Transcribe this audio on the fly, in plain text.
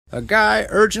A guy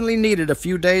urgently needed a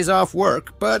few days off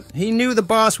work, but he knew the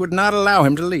boss would not allow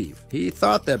him to leave. He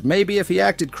thought that maybe if he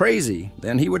acted crazy,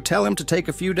 then he would tell him to take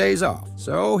a few days off.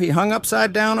 So he hung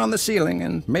upside down on the ceiling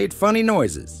and made funny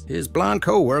noises. His blonde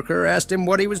co-worker asked him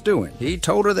what he was doing. He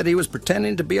told her that he was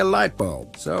pretending to be a light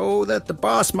bulb, so that the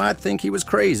boss might think he was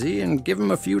crazy and give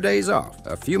him a few days off.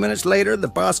 A few minutes later, the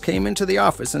boss came into the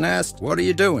office and asked, "What are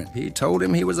you doing?" He told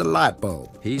him he was a light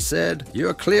bulb. He said,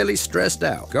 "You're clearly stressed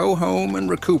out. Go home and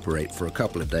recuperate for a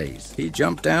couple of days." He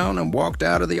jumped down and walked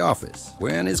out of the office.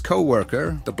 When his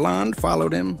co-worker, the blonde,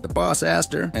 followed him, the boss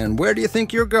asked her, "And where do you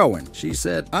think you're going?" She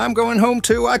said, "I'm going home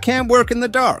too. I can't work in the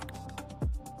dark."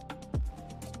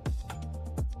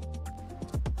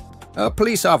 A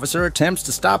police officer attempts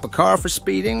to stop a car for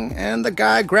speeding, and the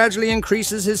guy gradually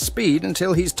increases his speed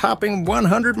until he's topping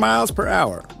 100 miles per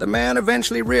hour. The man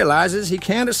eventually realizes he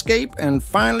can't escape and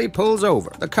finally pulls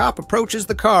over. The cop approaches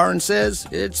the car and says,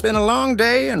 "It's been a long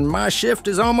day and my shift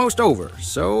is almost over,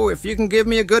 so if you can give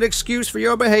me a good excuse for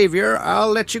your behavior, I'll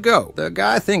let you go." The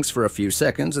guy thinks for a few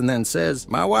seconds and then says,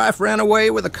 "My wife ran away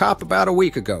with a cop about a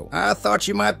week ago. I thought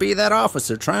you might be that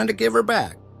officer trying to give her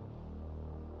back."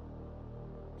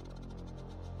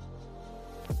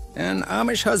 An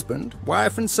Amish husband,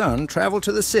 wife, and son travel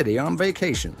to the city on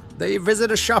vacation. They visit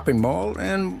a shopping mall,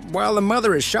 and while the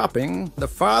mother is shopping, the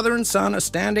father and son are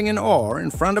standing in awe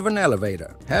in front of an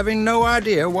elevator, having no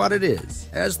idea what it is.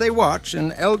 As they watch,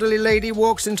 an elderly lady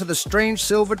walks into the strange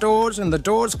silver doors, and the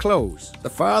doors close. The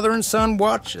father and son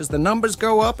watch as the numbers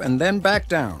go up and then back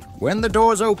down. When the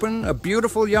doors open, a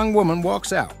beautiful young woman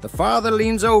walks out. The father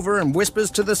leans over and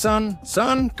whispers to the son,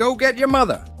 "Son, go get your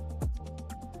mother."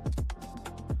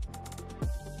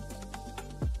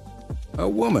 A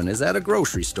woman is at a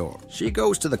grocery store. She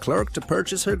goes to the clerk to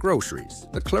purchase her groceries.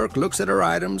 The clerk looks at her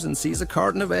items and sees a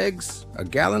carton of eggs, a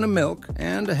gallon of milk,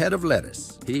 and a head of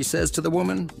lettuce. He says to the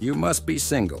woman, "You must be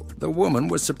single." The woman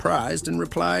was surprised and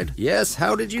replied, "Yes,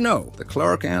 how did you know?" The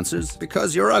clerk answers,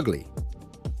 "Because you're ugly."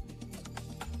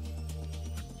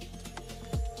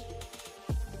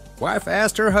 Wife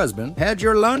asked her husband, "Had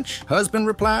your lunch?" Husband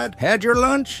replied, "Had your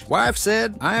lunch?" Wife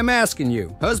said, "I am asking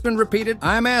you." Husband repeated,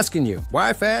 "I am asking you."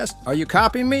 Wife asked, "Are you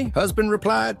copying me?" Husband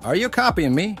replied, "Are you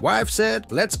copying me?" Wife said,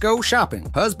 "Let's go shopping."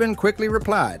 Husband quickly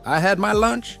replied, "I had my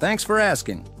lunch. Thanks for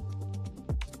asking."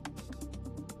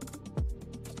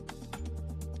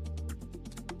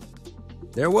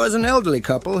 There was an elderly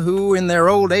couple who, in their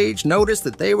old age, noticed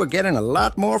that they were getting a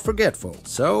lot more forgetful,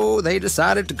 so they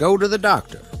decided to go to the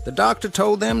doctor. The doctor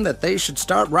told them that they should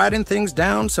start writing things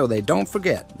down so they don't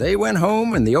forget. They went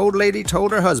home and the old lady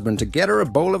told her husband to get her a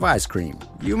bowl of ice cream.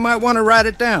 "You might want to write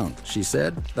it down," she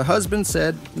said. The husband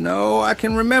said, "No, I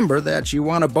can remember that you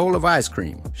want a bowl of ice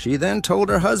cream." She then told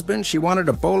her husband she wanted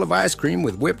a bowl of ice cream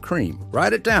with whipped cream.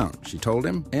 "Write it down," she told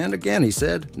him. And again he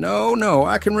said, No,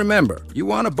 I can remember. You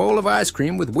want a bowl of ice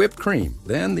cream with whipped cream."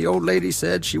 Then the old lady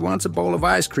said she wants a bowl of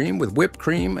ice cream with whipped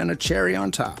cream and a cherry on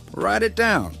top. "Write it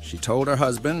down," she told her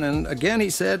husband, and again he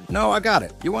said, "No, I got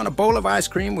it. You want a bowl of ice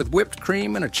cream with whipped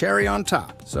cream and a cherry on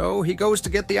top." So he goes to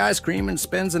get the ice cream and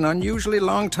spends an unusually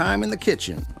long time in the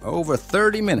kitchen, over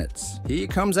 30 minutes. He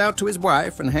comes out to his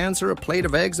wife and hands her a plate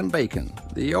of eggs and bacon.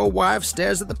 The old wife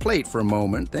stares at the plate for a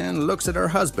moment, then looks at her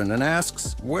husband and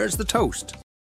asks, "Where's the toast?"